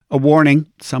A warning,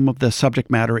 some of the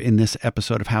subject matter in this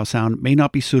episode of HowSound may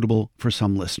not be suitable for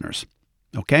some listeners.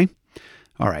 Okay?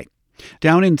 All right.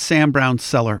 Down in Sam Brown's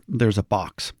cellar, there's a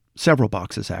box. Several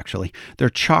boxes, actually. They're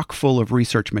chock full of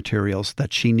research materials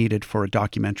that she needed for a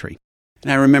documentary.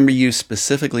 And I remember you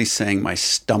specifically saying, my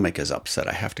stomach is upset.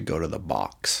 I have to go to the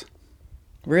box.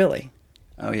 Really?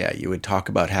 Oh, yeah. You would talk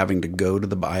about having to go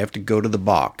to I have to go to the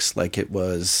box like it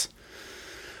was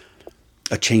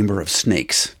a chamber of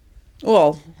snakes.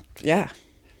 Well, yeah,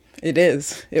 it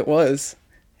is. It was.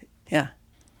 Yeah.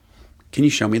 Can you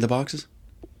show me the boxes?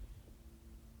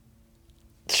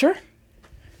 Sure.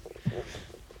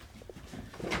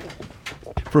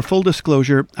 For full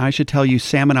disclosure, I should tell you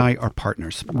Sam and I are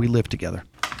partners. We live together.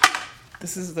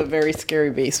 This is the very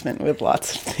scary basement with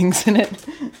lots of things in it.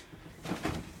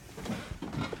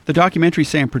 The documentary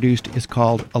Sam produced is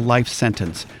called A Life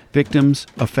Sentence: Victims,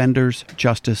 Offenders,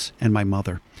 Justice, and My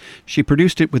Mother. She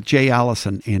produced it with Jay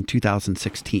Allison in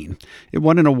 2016. It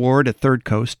won an award at Third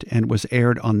Coast and was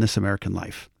aired on This American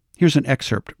Life. Here's an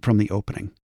excerpt from the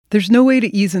opening. There's no way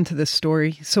to ease into this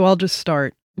story, so I'll just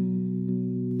start.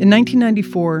 In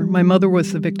 1994, my mother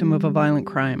was the victim of a violent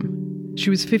crime.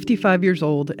 She was 55 years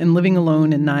old and living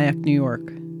alone in Nyack, New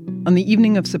York. On the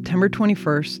evening of September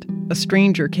 21st, a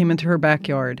stranger came into her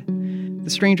backyard. The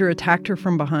stranger attacked her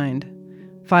from behind.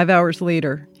 5 hours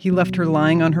later, he left her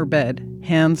lying on her bed,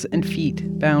 hands and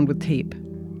feet bound with tape.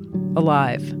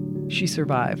 Alive, she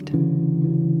survived.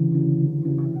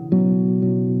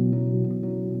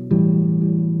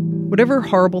 Whatever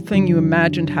horrible thing you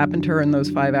imagined happened to her in those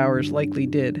 5 hours likely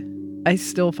did. I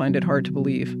still find it hard to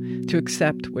believe, to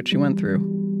accept what she went through.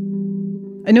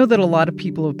 I know that a lot of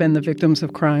people have been the victims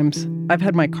of crimes. I've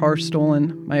had my car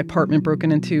stolen, my apartment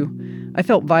broken into. I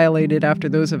felt violated after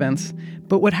those events.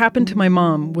 But what happened to my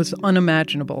mom was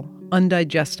unimaginable,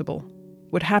 undigestible.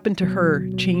 What happened to her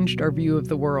changed our view of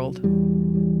the world.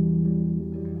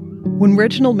 When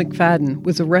Reginald McFadden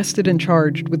was arrested and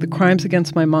charged with the crimes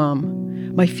against my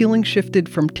mom, my feelings shifted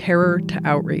from terror to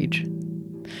outrage.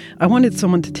 I wanted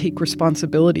someone to take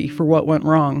responsibility for what went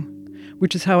wrong,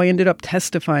 which is how I ended up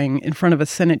testifying in front of a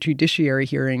Senate Judiciary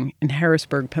hearing in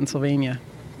Harrisburg, Pennsylvania.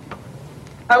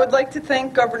 I would like to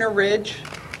thank Governor Ridge,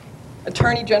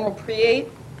 Attorney General Priate,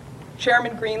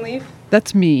 Chairman Greenleaf.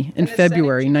 That's me in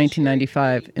February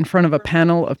 1995 in front of a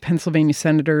panel of Pennsylvania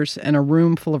senators and a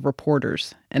room full of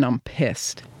reporters, and I'm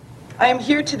pissed. I am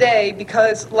here today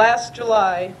because last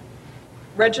July,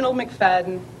 Reginald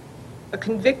McFadden, a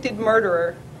convicted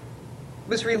murderer,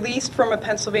 was released from a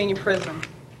Pennsylvania prison.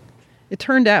 It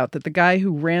turned out that the guy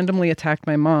who randomly attacked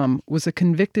my mom was a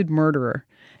convicted murderer,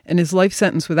 and his life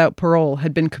sentence without parole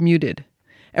had been commuted.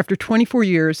 After 24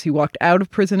 years, he walked out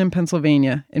of prison in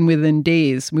Pennsylvania and within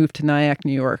days moved to Nyack,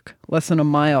 New York, less than a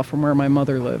mile from where my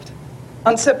mother lived.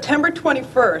 On September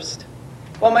 21st,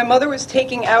 while my mother was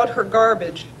taking out her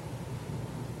garbage,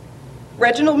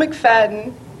 Reginald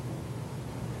McFadden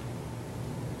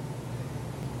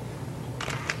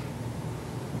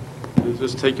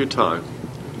Just take your time.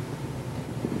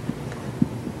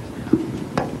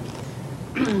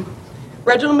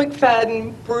 Reginald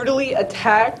McFadden brutally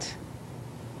attacked,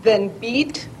 then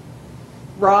beat,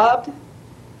 robbed,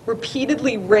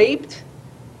 repeatedly raped,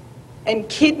 and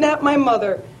kidnapped my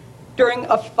mother during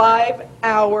a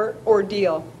 5-hour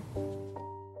ordeal.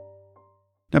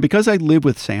 Now, because I live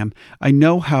with Sam, I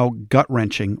know how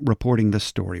gut-wrenching reporting this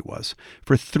story was.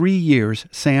 For 3 years,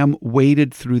 Sam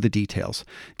waded through the details.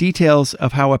 Details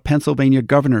of how a Pennsylvania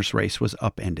governor's race was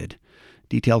upended.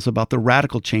 Details about the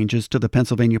radical changes to the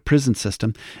Pennsylvania prison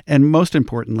system. And most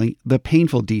importantly, the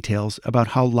painful details about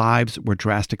how lives were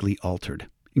drastically altered,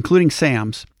 including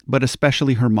Sam's, but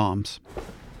especially her mom's.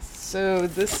 So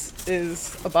this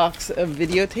is a box of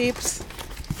videotapes.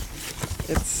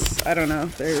 It's, I don't know,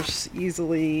 there's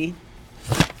easily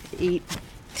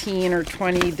 18 or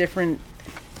 20 different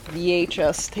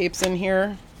VHS tapes in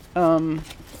here.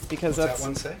 Because What's that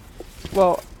one say?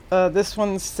 Well, this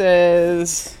one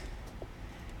says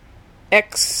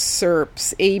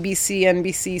excerpts, ABC,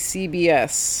 NBC,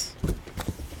 CBS.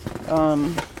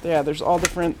 Yeah, there's all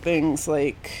different things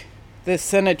like the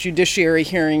Senate Judiciary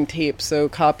hearing tape, so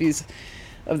copies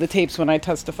of the tapes when I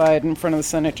testified in front of the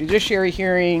Senate Judiciary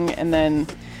hearing, and then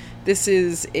this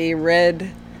is a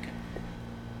red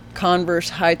Converse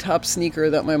high-top sneaker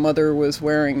that my mother was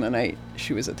wearing the night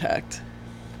she was attacked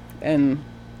and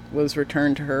was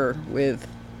returned to her with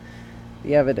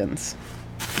the evidence.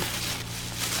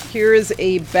 Here is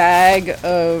a bag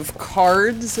of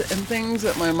cards and things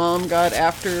that my mom got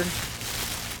after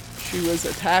she was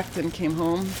attacked and came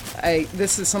home.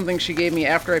 This is something she gave me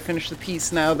after I finished the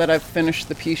piece. Now that I've finished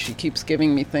the piece, she keeps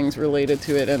giving me things related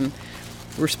to it. And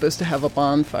We're supposed to have a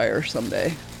bonfire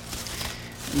someday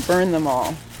and burn them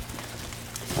all.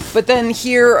 But then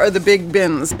here are the big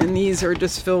bins, and these are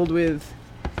just filled with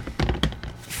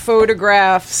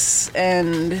photographs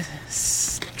and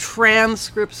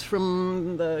transcripts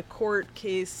from the court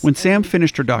case. When Sam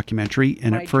finished her documentary,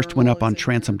 and it first went up on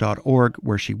transom.org,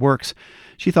 where she works,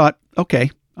 she thought,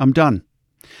 okay, I'm done.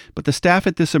 But the staff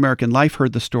at This American Life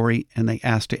heard the story, and they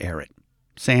asked to air it.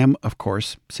 Sam, of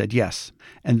course, said yes.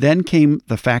 And then came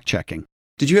the fact-checking.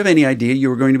 Did you have any idea you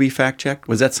were going to be fact-checked?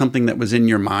 Was that something that was in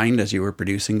your mind as you were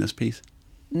producing this piece?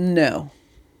 No,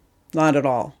 not at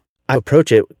all. I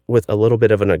approach it with a little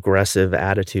bit of an aggressive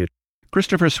attitude.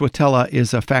 Christopher Swetala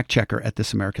is a fact-checker at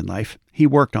This American Life. He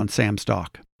worked on Sam's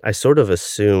doc. I sort of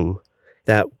assume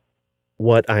that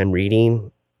what I'm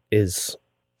reading is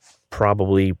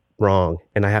probably wrong,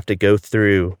 and I have to go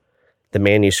through the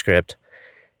manuscript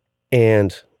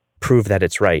and prove that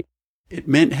it's right. It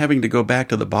meant having to go back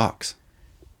to the box.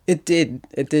 It did.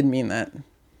 It did mean that.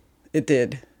 It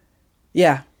did.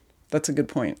 Yeah, that's a good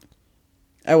point.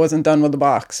 I wasn't done with the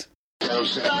box.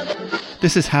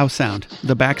 This is HowSound,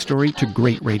 the backstory to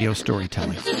great radio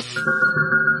storytelling.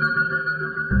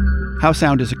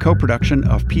 HowSound is a co-production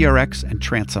of PRX and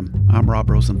Transom. I'm Rob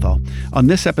Rosenthal. On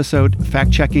this episode,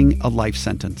 fact-checking a life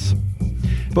sentence.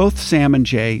 Both Sam and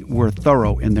Jay were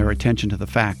thorough in their attention to the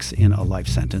facts in a life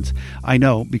sentence. I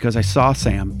know because I saw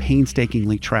Sam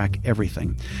painstakingly track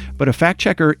everything. But a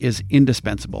fact-checker is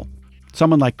indispensable.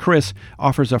 Someone like Chris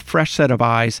offers a fresh set of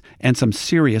eyes and some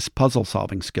serious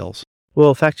puzzle-solving skills.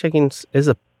 Well, fact-checking is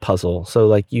a puzzle. So,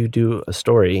 like, you do a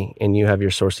story, and you have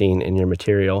your sourcing and your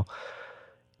material,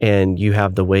 and you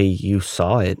have the way you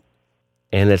saw it.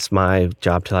 And it's my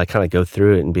job to, like, kind of go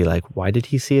through it and be like, why did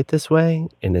he see it this way?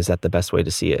 And is that the best way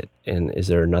to see it? And is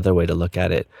there another way to look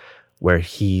at it where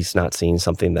he's not seeing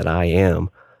something that I am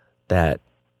that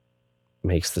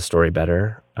makes the story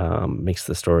better, makes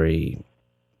the story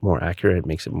more accurate,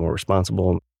 makes it more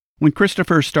responsible? When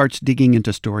Christopher starts digging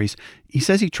into stories, he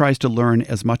says he tries to learn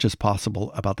as much as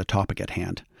possible about the topic at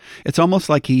hand. It's almost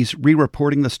like he's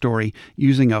re-reporting the story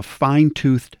using a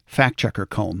fine-toothed fact-checker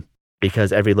comb.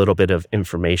 Because every little bit of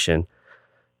information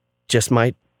just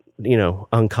might,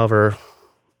 uncover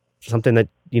something that,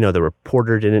 the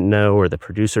reporter didn't know or the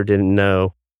producer didn't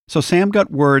know. So Sam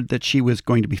got word that she was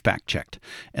going to be fact-checked,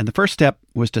 and the first step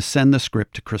was to send the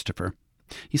script to Christopher.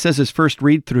 He says his first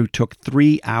read-through took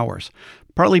 3 hours,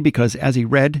 partly because as he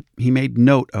read, he made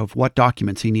note of what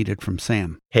documents he needed from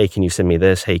Sam. Hey, can you send me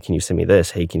this? Hey, can you send me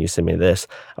this? Hey, can you send me this?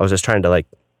 I was just trying to,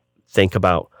 think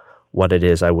about what it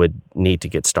is I would need to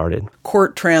get started.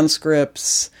 Court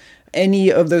transcripts,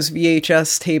 any of those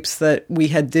VHS tapes that we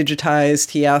had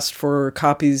digitized, he asked for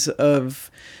copies of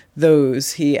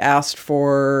those. He asked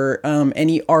for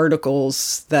any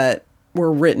articles that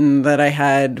were written that I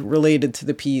had related to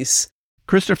the piece.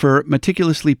 Christopher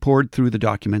meticulously pored through the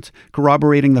documents,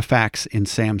 corroborating the facts in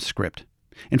Sam's script.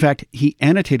 In fact, he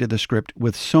annotated the script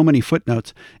with so many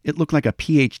footnotes, it looked like a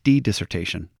PhD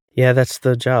dissertation. Yeah, that's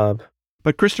the job.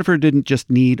 But Christopher didn't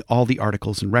just need all the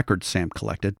articles and records Sam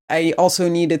collected. I also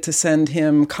needed to send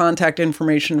him contact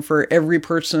information for every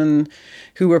person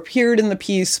who appeared in the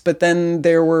piece, but then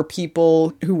there were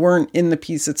people who weren't in the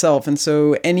piece itself. And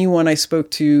so anyone I spoke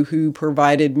to who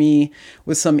provided me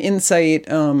with some insight,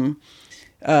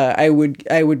 I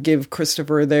would give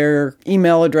Christopher their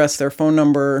email address, their phone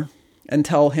number, and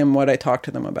tell him what I talked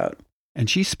to them about. And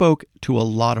she spoke to a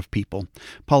lot of people: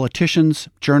 politicians,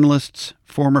 journalists,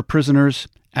 former prisoners,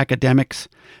 academics,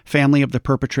 family of the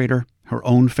perpetrator, her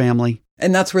own family.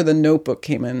 And that's where the notebook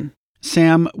came in.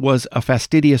 Sam was a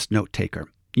fastidious note-taker.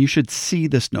 You should see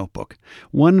this notebook.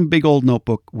 One big old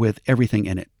notebook with everything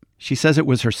in it. She says it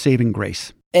was her saving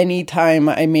grace. Anytime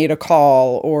I made a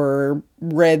call or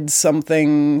read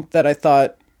something that I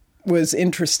thought was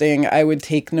interesting, I would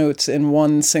take notes in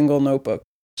one single notebook.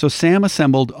 So Sam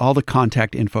assembled all the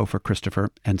contact info for Christopher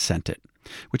and sent it,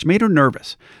 which made her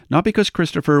nervous. Not because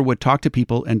Christopher would talk to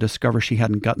people and discover she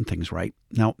hadn't gotten things right.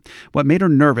 No, what made her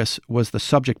nervous was the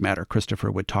subject matter Christopher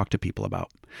would talk to people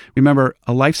about. Remember,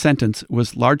 a life sentence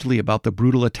was largely about the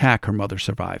brutal attack her mother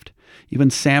survived. Even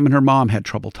Sam and her mom had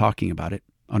trouble talking about it,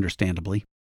 understandably.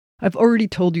 I've already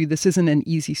told you this isn't an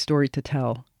easy story to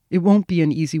tell. It won't be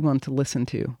an easy one to listen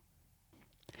to.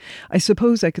 I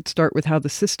suppose I could start with how the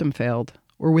system failed,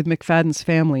 or with McFadden's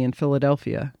family in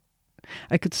Philadelphia.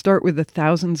 I could start with the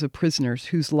thousands of prisoners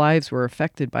whose lives were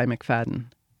affected by McFadden.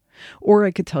 Or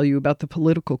I could tell you about the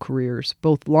political careers,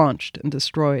 both launched and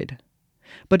destroyed.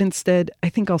 But instead, I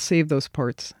think I'll save those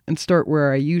parts and start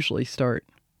where I usually start,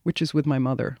 which is with my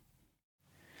mother.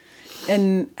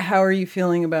 And how are you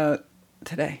feeling about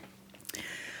today?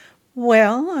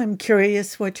 Well, I'm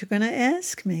curious what you're going to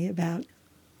ask me about.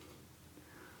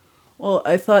 Well,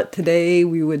 I thought today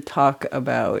we would talk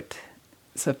about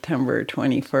September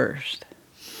 21st.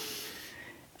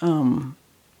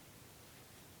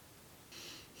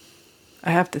 I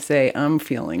have to say I'm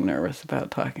feeling nervous about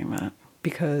talking about it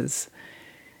because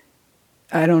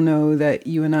I don't know that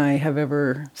you and I have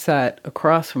ever sat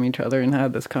across from each other and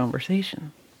had this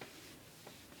conversation.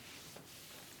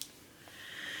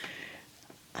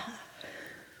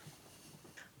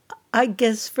 I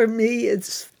guess for me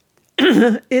it's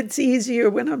it's easier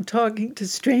when I'm talking to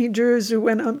strangers or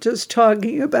when I'm just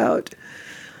talking about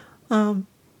how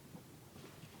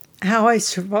I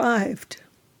survived.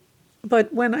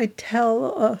 But when I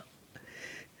tell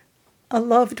a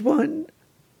loved one,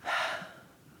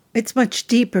 it's much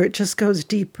deeper. It just goes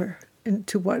deeper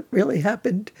into what really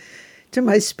happened to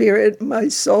my spirit, my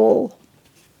soul.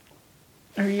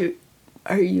 Are you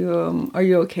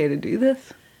okay to do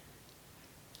this?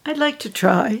 I'd like to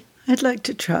try. I'd like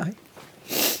to try.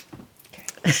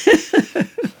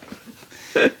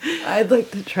 I'd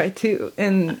like to try too,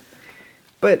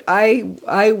 but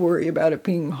I worry about it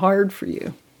being hard for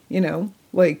you.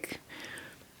 Like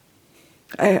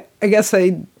I guess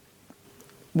I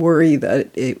worry that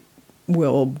it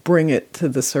will bring it to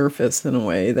the surface in a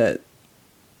way that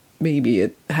maybe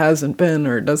it hasn't been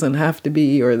or doesn't have to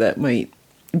be, or that might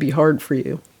be hard for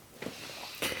you.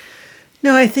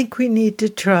 No, I think we need to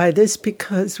try this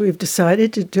because we've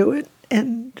decided to do it,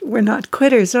 and we're not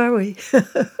quitters, are we?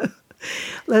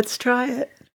 Let's try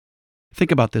it.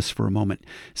 Think about this for a moment.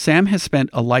 Sam has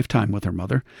spent a lifetime with her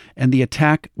mother, and the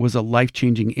attack was a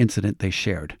life-changing incident they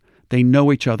shared. They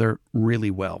know each other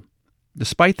really well.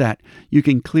 Despite that, you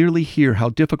can clearly hear how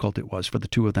difficult it was for the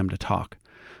two of them to talk.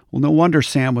 Well, no wonder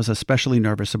Sam was especially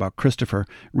nervous about Christopher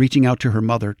reaching out to her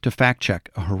mother to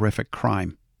fact-check a horrific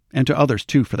crime, and to others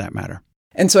too, for that matter.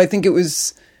 And so I think it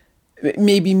was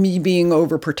maybe me being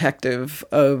overprotective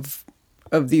of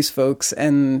these folks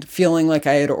and feeling like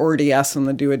I had already asked them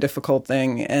to do a difficult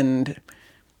thing, and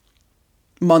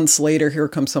months later, here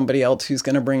comes somebody else who's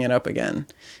going to bring it up again.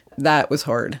 That was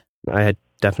hard. I had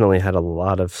definitely had a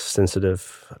lot of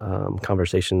sensitive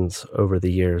conversations over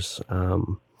the years.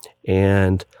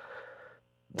 And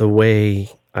the way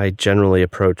I generally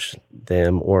approach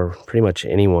them, or pretty much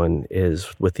anyone,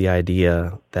 is with the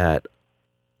idea that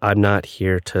I'm not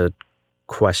here to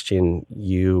question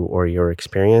you or your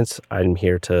experience. I'm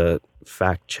here to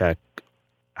fact check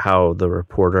how the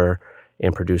reporter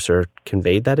and producer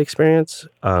conveyed that experience.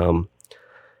 I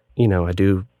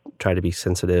do try to be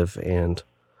sensitive and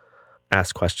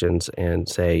ask questions and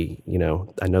say,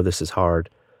 I know this is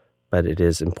hard, but it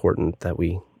is important that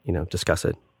we, discuss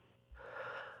it.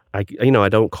 I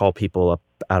don't call people up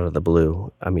out of the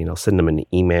blue. I'll send them an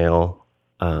email.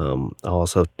 I'll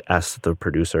also ask the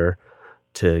producer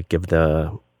to give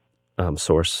the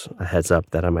source a heads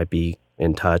up that I might be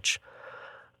in touch.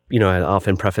 I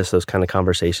often preface those kind of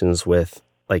conversations with,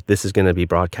 like, this is going to be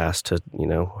broadcast to,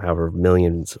 however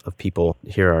millions of people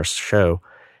hear our show.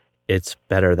 It's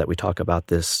better that we talk about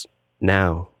this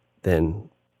now than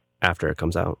after it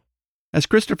comes out. As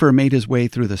Christopher made his way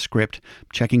through the script,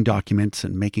 checking documents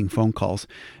and making phone calls,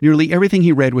 nearly everything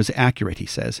he read was accurate, he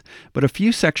says, but a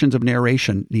few sections of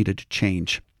narration needed to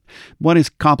change. One is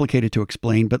complicated to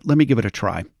explain, but let me give it a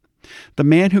try. The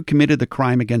man who committed the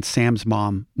crime against Sam's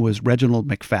mom was Reginald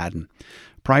McFadden.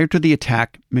 Prior to the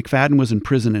attack, McFadden was in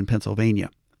prison in Pennsylvania.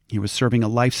 He was serving a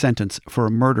life sentence for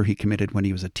a murder he committed when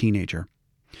he was a teenager.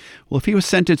 Well, if he was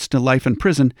sentenced to life in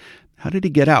prison, how did he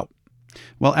get out?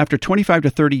 Well, after 25 to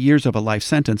 30 years of a life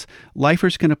sentence,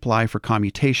 lifers can apply for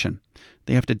commutation.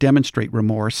 They have to demonstrate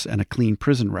remorse and a clean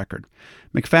prison record.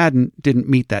 McFadden didn't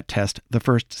meet that test the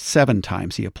first 7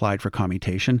 times he applied for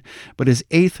commutation, but his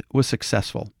 8th was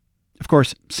successful. Of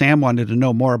course, Sam wanted to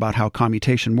know more about how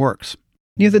commutation works.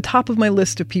 Near the top of my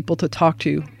list of people to talk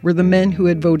to were the men who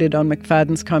had voted on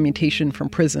McFadden's commutation from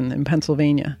prison in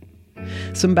Pennsylvania.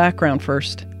 Some background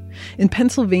first. In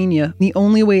Pennsylvania, the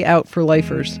only way out for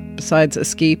lifers, besides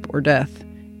escape or death,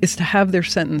 is to have their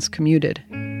sentence commuted.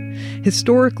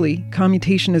 Historically,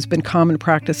 commutation has been common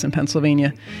practice in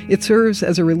Pennsylvania. It serves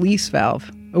as a release valve,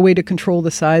 a way to control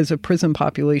the size of prison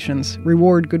populations,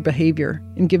 reward good behavior,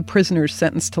 and give prisoners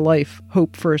sentenced to life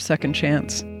hope for a second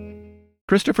chance.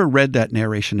 Christopher read that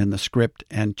narration in the script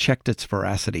and checked its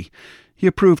veracity. He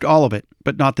approved all of it,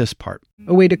 but not this part.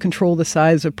 A way to control the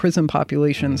size of prison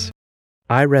populations.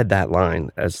 I read that line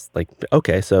as like,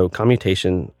 okay, so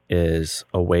commutation is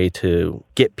a way to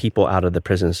get people out of the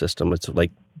prison system. It's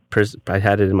like, I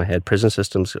had it in my head, prison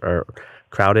systems are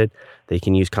crowded. They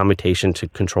can use commutation to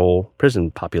control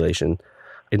prison population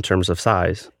in terms of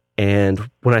size. And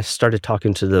when I started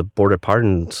talking to the Board of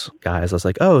Pardons guys, I was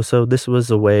like, oh, so this was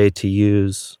a way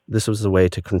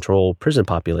to control prison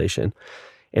population.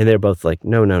 And they're both like,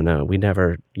 no, we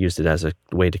never used it as a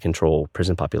way to control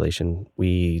prison population.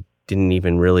 We didn't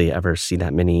even really ever see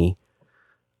that many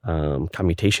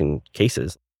commutation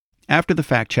cases. After the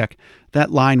fact check,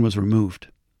 that line was removed.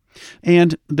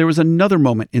 And there was another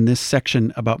moment in this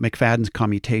section about McFadden's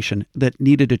commutation that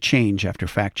needed a change after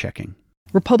fact checking.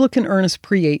 Republican Ernest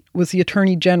Priate was the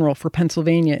Attorney General for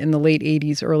Pennsylvania in the late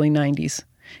 80s, early 90s.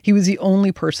 He was the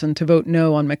only person to vote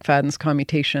no on McFadden's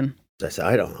commutation. I said,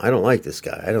 I don't like this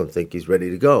guy. I don't think he's ready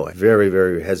to go. I'm very,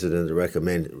 very hesitant to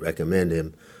recommend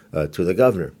him to the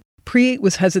governor. Priate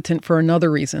was hesitant for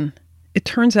another reason. It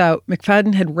turns out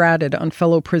McFadden had ratted on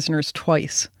fellow prisoners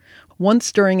twice.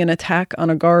 Once during an attack on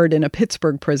a guard in a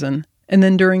Pittsburgh prison, and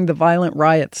then during the violent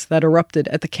riots that erupted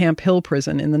at the Camp Hill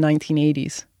prison in the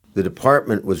 1980s. The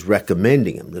department was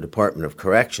recommending him. The Department of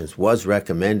Corrections was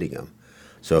recommending him.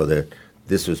 So that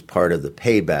this was part of the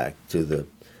payback to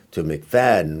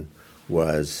McFadden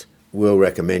was, we'll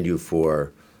recommend you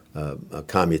for a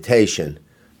commutation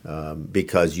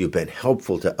because you've been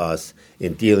helpful to us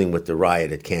in dealing with the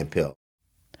riot at Camp Hill.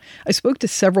 I spoke to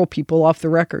several people off the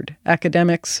record,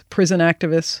 academics, prison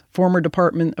activists, former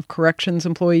Department of Corrections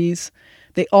employees.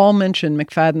 They all mentioned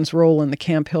McFadden's role in the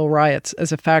Camp Hill riots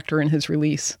as a factor in his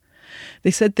release.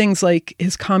 They said things like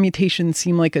his commutation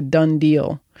seemed like a done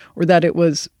deal, or that it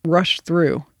was rushed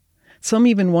through. Some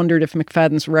even wondered if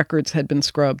McFadden's records had been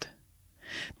scrubbed.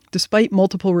 Despite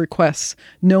multiple requests,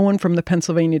 no one from the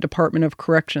Pennsylvania Department of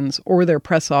Corrections or their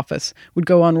press office would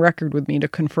go on record with me to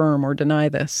confirm or deny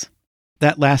this.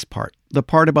 That last part, the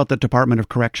part about the Department of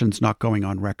Corrections not going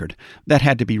on record, that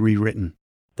had to be rewritten.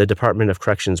 The Department of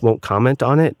Corrections won't comment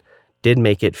on it, did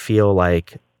make it feel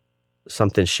like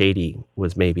something shady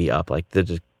was maybe up, like the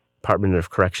Department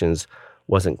of Corrections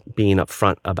wasn't being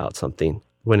upfront about something,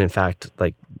 when in fact,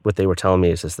 like what they were telling me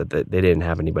is just that they didn't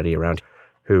have anybody around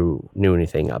who knew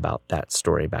anything about that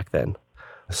story back then.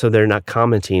 So their not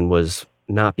commenting was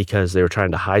not because they were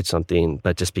trying to hide something,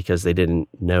 but just because they didn't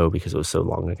know because it was so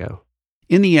long ago.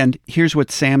 In the end, here's what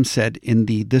Sam said in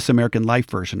the This American Life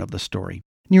version of the story.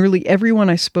 Nearly everyone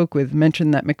I spoke with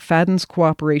mentioned that McFadden's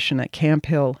cooperation at Camp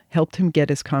Hill helped him get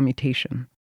his commutation.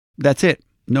 That's it.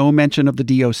 No mention of the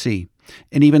DOC.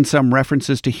 And even some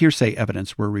references to hearsay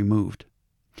evidence were removed.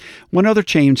 One other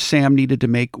change Sam needed to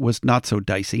make was not so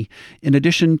dicey. In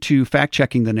addition to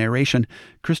fact-checking the narration,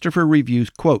 Christopher reviews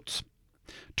quotes.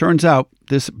 Turns out,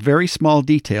 this very small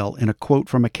detail in a quote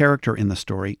from a character in the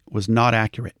story was not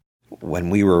accurate. When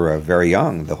we were very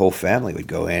young, the whole family would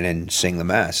go in and sing the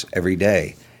Mass every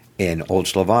day in Old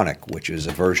Slavonic, which is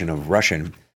a version of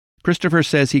Russian. Christopher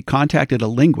says he contacted a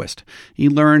linguist. He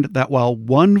learned that while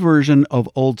one version of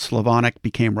Old Slavonic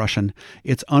became Russian,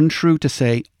 it's untrue to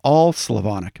say all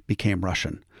Slavonic became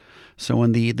Russian. So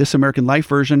in the This American Life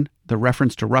version, the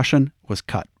reference to Russian was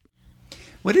cut.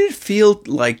 What did it feel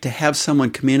like to have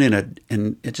someone come in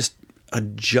and just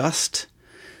adjust,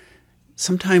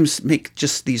 sometimes make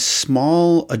just these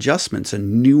small adjustments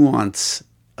and nuance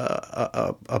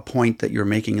a point that you're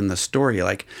making in the story?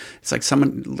 Like it's like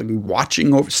someone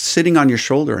watching over, sitting on your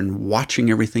shoulder and watching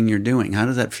everything you're doing. How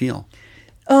does that feel?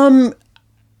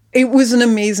 It was an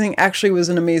amazing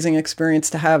experience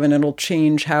to have, and it'll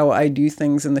change how I do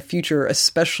things in the future,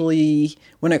 especially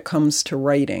when it comes to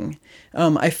writing.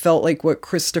 I felt like what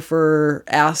Christopher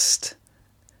asked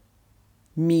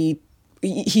me,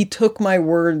 he took my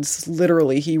words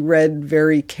literally. He read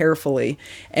very carefully,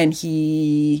 and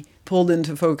he pulled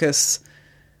into focus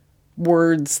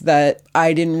words that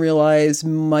I didn't realize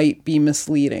might be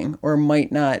misleading or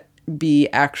might not be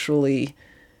accurate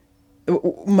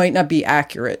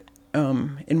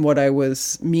in what I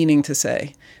was meaning to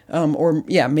say,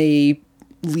 may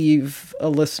leave a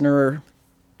listener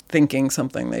thinking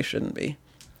something they shouldn't be.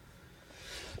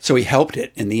 So he helped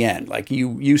it in the end. Like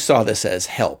you saw this as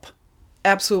help.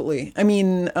 Absolutely. I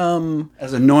mean,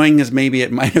 as annoying as maybe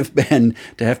it might have been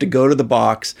to have to go to the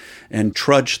box and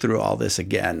trudge through all this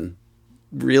again,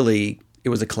 really, it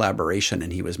was a collaboration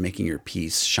and he was making your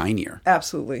piece shinier.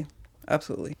 Absolutely.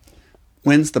 Absolutely.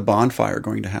 When's the bonfire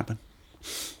going to happen?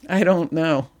 I don't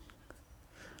know.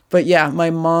 But yeah,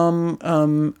 my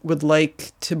mom would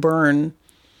like to burn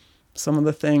some of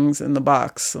the things in the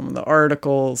box, some of the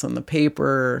articles and the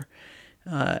paper.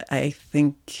 I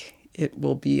think it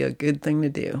will be a good thing to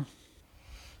do.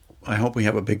 I hope we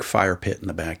have a big fire pit in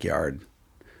the backyard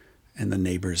and the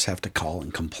neighbors have to call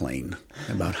and complain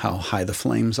about how high the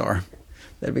flames are.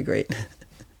 That'd be great.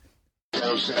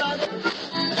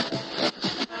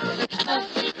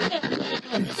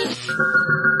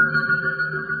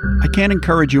 can't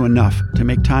encourage you enough to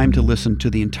make time to listen to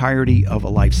the entirety of A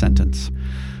Life Sentence.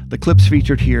 The clips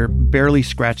featured here barely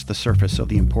scratch the surface of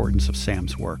the importance of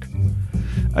Sam's work.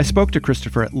 I spoke to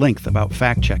Christopher at length about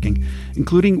fact-checking,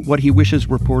 including what he wishes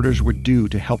reporters would do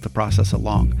to help the process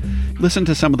along. Listen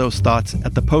to some of those thoughts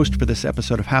at the post for this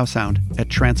episode of HowSound at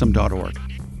transom.org.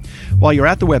 While you're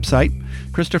at the website,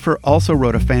 Christopher also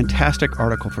wrote a fantastic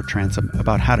article for Transom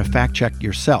about how to fact-check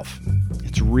yourself.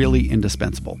 It's really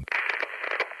indispensable.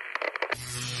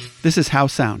 This is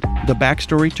HowSound, the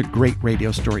backstory to great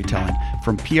radio storytelling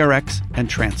from PRX and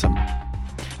Transom.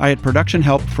 I had production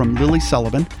help from Lily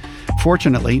Sullivan.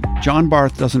 Fortunately, John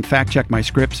Barth doesn't fact-check my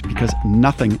scripts because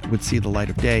nothing would see the light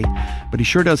of day, but he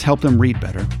sure does help them read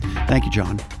better. Thank you,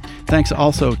 John. Thanks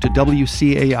also to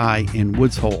WCAI in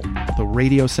Woods Hole, the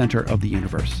radio center of the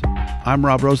universe. I'm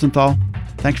Rob Rosenthal.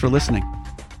 Thanks for listening.